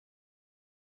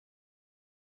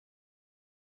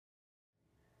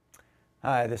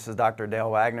Hi, this is Dr.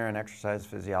 Dale Wagner, an exercise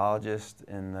physiologist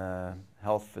in the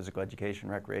Health, Physical Education,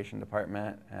 Recreation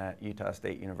Department at Utah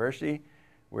State University.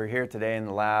 We're here today in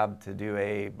the lab to do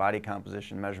a body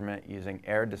composition measurement using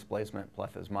air displacement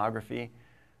plethysmography.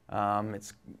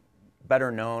 It's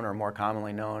better known or more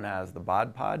commonly known as the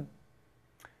Bod Pod.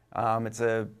 It's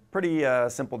a pretty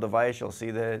simple device. You'll see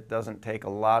that it doesn't take a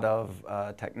lot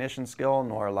of technician skill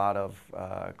nor a lot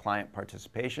of client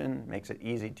participation. Makes it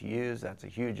easy to use. That's a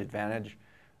huge advantage.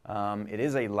 It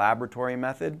is a laboratory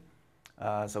method,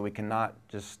 so we cannot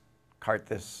just cart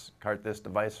this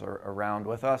device around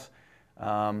with us.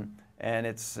 And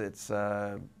it's as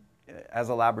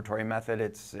a laboratory method,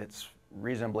 it's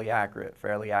reasonably accurate,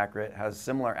 fairly accurate. Has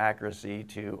similar accuracy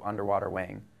to underwater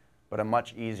weighing, but a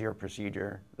much easier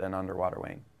procedure than underwater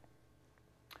weighing.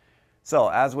 So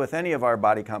as with any of our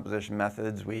body composition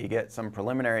methods, we get some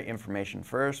preliminary information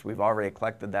first. We've already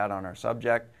collected that on our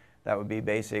subject. That would be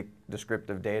basic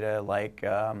descriptive data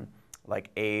like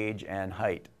age and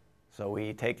height. So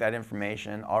we take that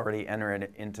information, already enter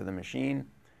it into the machine,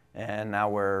 and now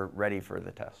we're ready for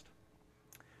the test.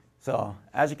 So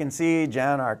as you can see,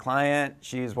 Jen, our client,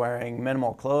 she's wearing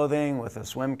minimal clothing with a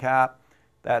swim cap.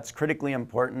 That's critically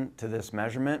important to this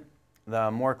measurement. The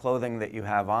more clothing that you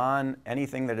have on,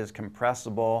 anything that is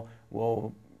compressible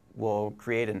will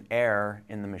create an error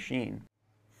in the machine.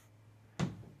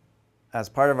 As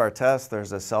part of our test,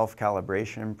 there's a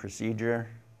self-calibration procedure.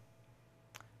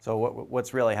 So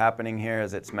what's really happening here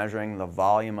is it's measuring the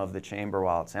volume of the chamber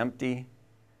while it's empty.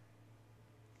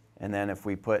 And then if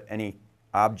we put any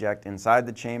object inside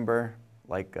the chamber,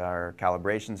 like our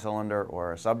calibration cylinder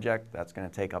or a subject, that's going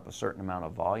to take up a certain amount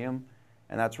of volume.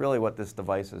 And that's really what this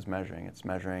device is measuring. It's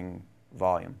measuring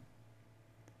volume.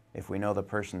 If we know the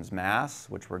person's mass,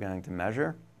 which we're going to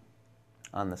measure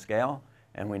on the scale,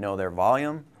 and we know their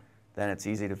volume, then it's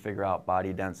easy to figure out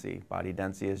body density. Body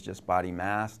density is just body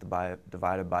mass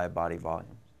divided by body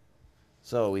volume.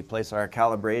 So we place our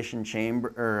calibration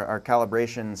chamber, or our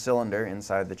calibration cylinder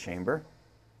inside the chamber.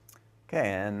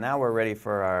 Okay, and now we're ready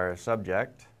for our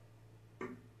subject.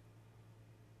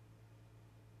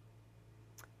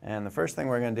 And the first thing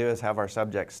we're going to do is have our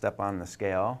subject step on the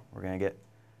scale. We're going to get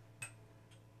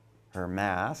her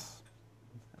mass.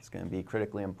 That's going to be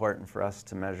critically important for us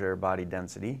to measure body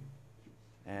density.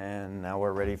 And now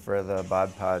we're ready for the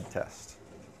Bod Pod test.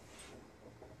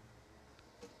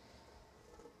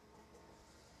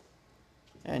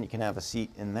 And you can have a seat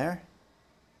in there.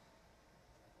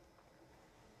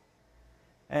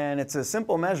 And it's a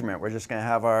simple measurement. We're just going to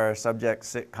have our subject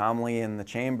sit calmly in the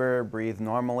chamber, breathe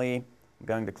normally. I'm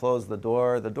going to close the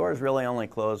door. The door is really only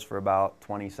closed for about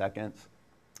 20 seconds.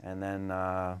 And then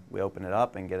we open it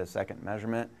up and get a second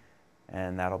measurement,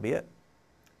 and that'll be it.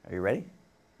 Are you ready?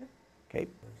 Okay.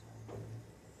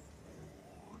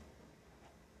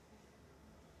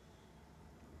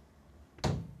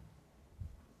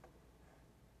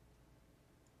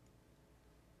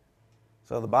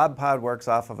 So the Bod Pod works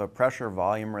off of a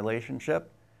pressure-volume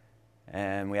relationship,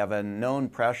 and we have a known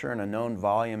pressure and a known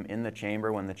volume in the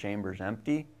chamber when the chamber is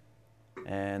empty.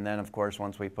 And then, of course,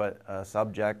 once we put a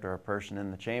subject or a person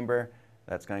in the chamber,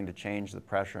 that's going to change the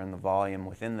pressure and the volume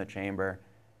within the chamber,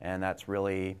 and that's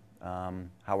really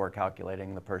how we're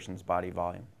calculating the person's body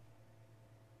volume.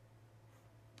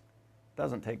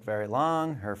 Doesn't take very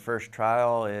long. Her first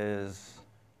trial is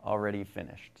already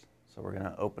finished. So we're going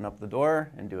to open up the door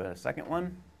and do a second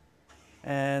one,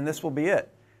 and this will be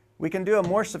it. We can do a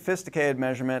more sophisticated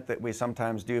measurement that we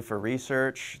sometimes do for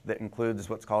research that includes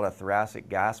what's called a thoracic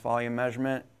gas volume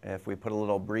measurement. If we put a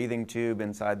little breathing tube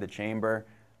inside the chamber,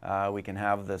 we can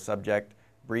have the subject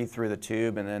breathe through the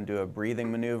tube and then do a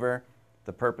breathing maneuver.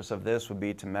 The purpose of this would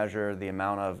be to measure the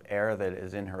amount of air that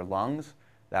is in her lungs.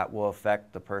 That will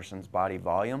affect the person's body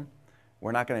volume.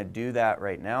 We're not going to do that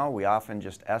right now. We often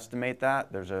just estimate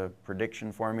that. There's a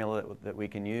prediction formula that we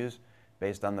can use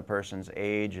based on the person's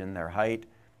age and their height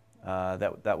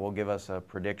that will give us a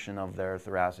prediction of their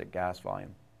thoracic gas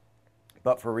volume.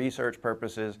 But for research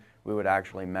purposes, we would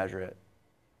actually measure it